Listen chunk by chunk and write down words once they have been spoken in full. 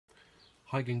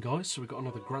Hi again guys, so we've got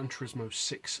another GranTurismo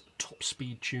 6 top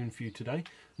speed tune for you today,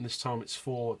 and this time it's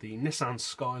for the Nissan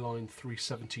Skyline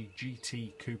 370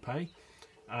 GT Coupe.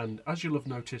 And as you'll have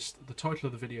noticed, the title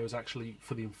of the video is actually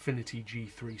for the Infiniti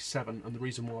G37, and the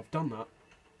reason why I've done that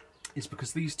is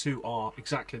because these two are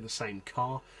exactly the same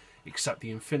car, except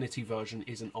the Infiniti version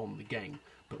isn't on the game,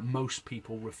 but most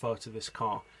people refer to this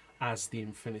car as the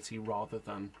Infiniti rather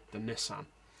than the Nissan.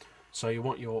 So you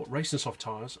want your racing soft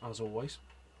tyres, as always.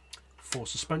 For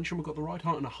suspension, we've got the ride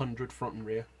height on 100 front and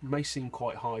rear. May seem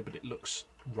quite high, but it looks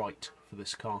right for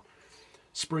this car.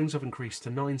 Springs have increased to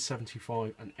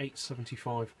 975 and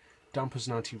 875. Dampers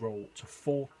and anti-roll to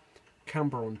 4.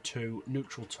 Camber on 2.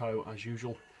 Neutral toe as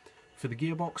usual. For the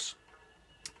gearbox,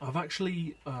 I've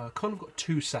actually kind of got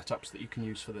two setups that you can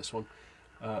use for this one.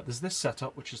 There's this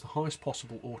setup, which is the highest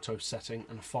possible auto setting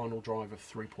and a final drive of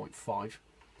 3.5.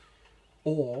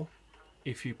 Or,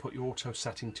 if you put your auto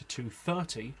setting to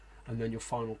 230, and then your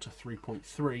final to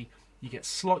 3.3, you get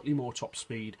slightly more top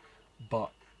speed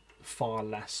but far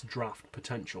less draft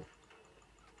potential.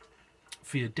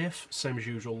 For your diff, same as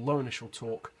usual, low initial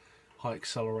torque, high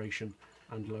acceleration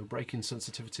and low braking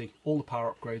sensitivity. All the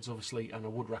power upgrades obviously, and I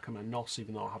would recommend NOS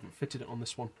even though I haven't fitted it on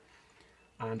this one.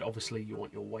 And obviously you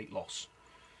want your weight loss.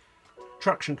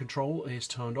 Traction control is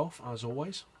turned off as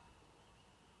always.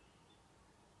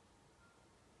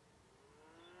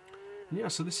 Yeah,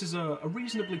 so this is a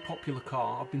reasonably popular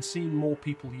car. I've been seeing more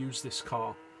people use this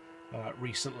car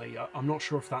recently. I'm not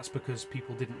sure if that's because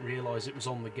people didn't realise it was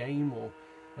on the game, or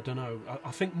I don't know.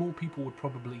 I think more people would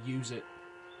probably use it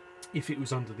if it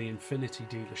was under the Infiniti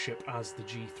dealership as the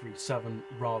G37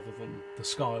 rather than the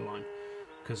Skyline,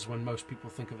 because when most people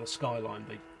think of the Skyline,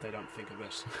 they don't think of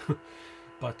this.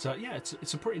 But yeah,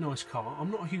 it's a pretty nice car. I'm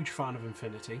not a huge fan of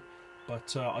Infiniti,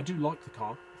 but I do like the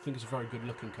car. I think it's a very good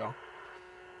looking car.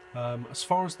 As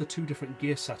far as the two different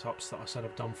gear setups that I said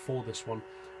I've done for this one,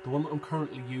 the one that I'm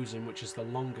currently using, which is the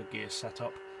longer gear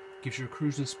setup, gives you a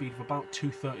cruising speed of about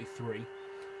 233,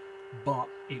 but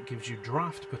it gives you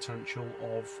draft potential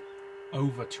of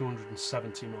over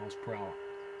 270 miles per hour.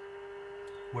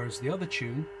 Whereas the other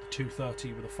tune, the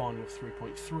 230 with a final of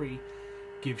 3.3,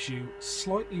 gives you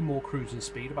slightly more cruising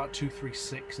speed, about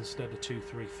 236 instead of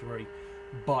 233,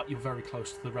 but you're very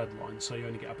close to the red line, so you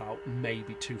only get about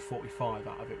maybe 245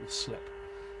 out of it with slip.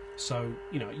 So,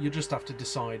 you know, you just have to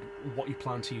decide what you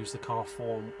plan to use the car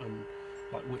for and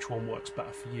like which one works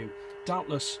better for you.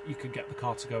 Doubtless you could get the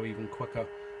car to go even quicker,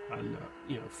 and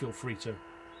you know, feel free to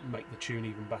make the tune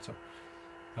even better.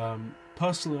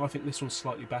 Personally, I think this one's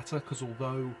slightly better because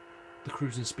although the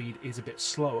cruising speed is a bit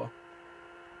slower,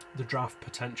 the draft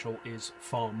potential is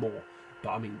far more.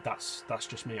 But I mean, that's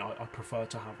just me. I prefer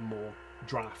to have more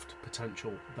draft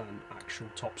potential than actual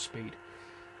top speed.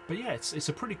 But yeah, it's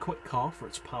a pretty quick car for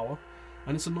its power,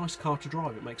 and it's a nice car to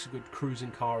drive. It makes a good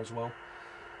cruising car as well.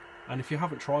 And if you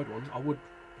haven't tried one, I would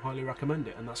highly recommend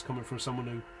it, and that's coming from someone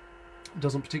who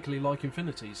doesn't particularly like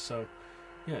Infinitis. So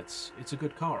yeah, it's a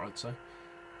good car, I'd say.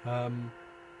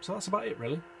 So that's about it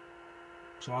really.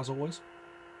 So as always,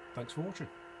 thanks for watching.